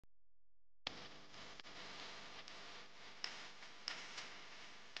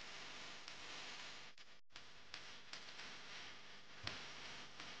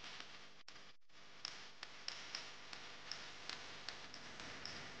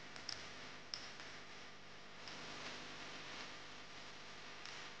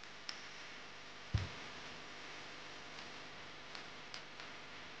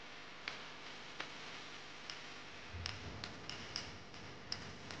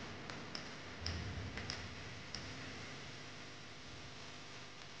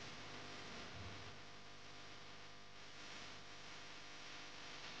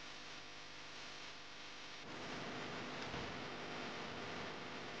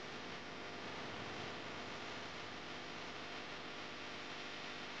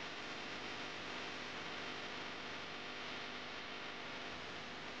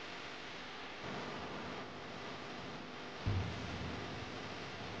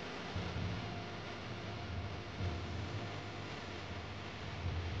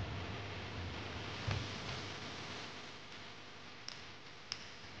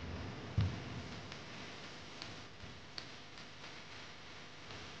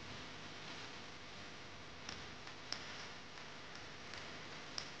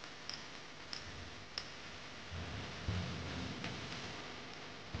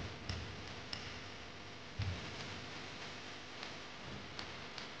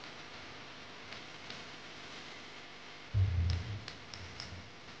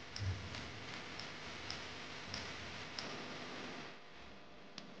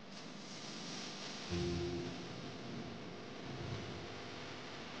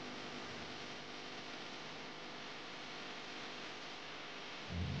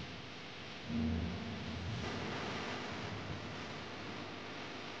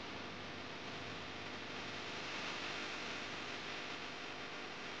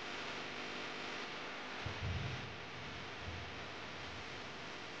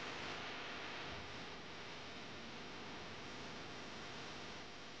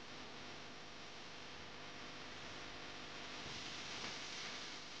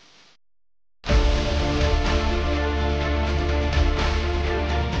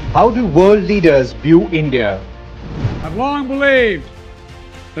How do world leaders view India? I've long believed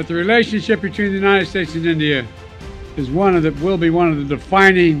that the relationship between the United States and India is will be one of the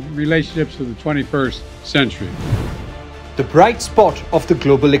defining relationships of the 21st century. The bright spot of the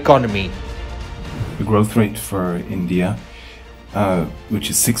global economy. The growth rate for India, which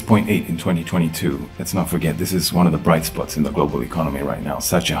is 6.8 in 2022. Let's not forget, this is one of the bright spots in the global economy right now,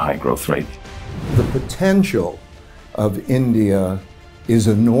 such a high growth rate. The potential of India is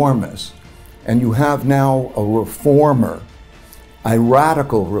enormous, and you have now a reformer, a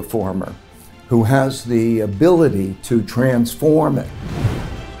radical reformer, who has the ability to transform it.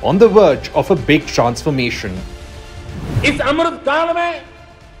 On the verge of a big transformation. इस अमृत काल में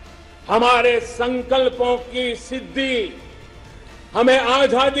हमारे संकल्पों की सिद्धि हमें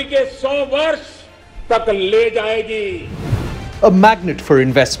आजादी के 100 वर्ष तक ले जाएगी. A magnet for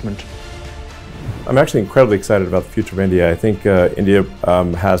investment. I'm actually incredibly excited about the future of India. I think India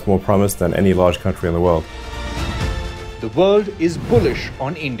has more promise than any large country in the world. The world is bullish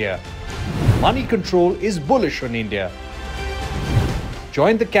on India. Moneycontrol is bullish on India.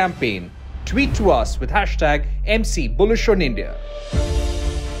 Join the campaign. Tweet to us with #MC Bullish on India.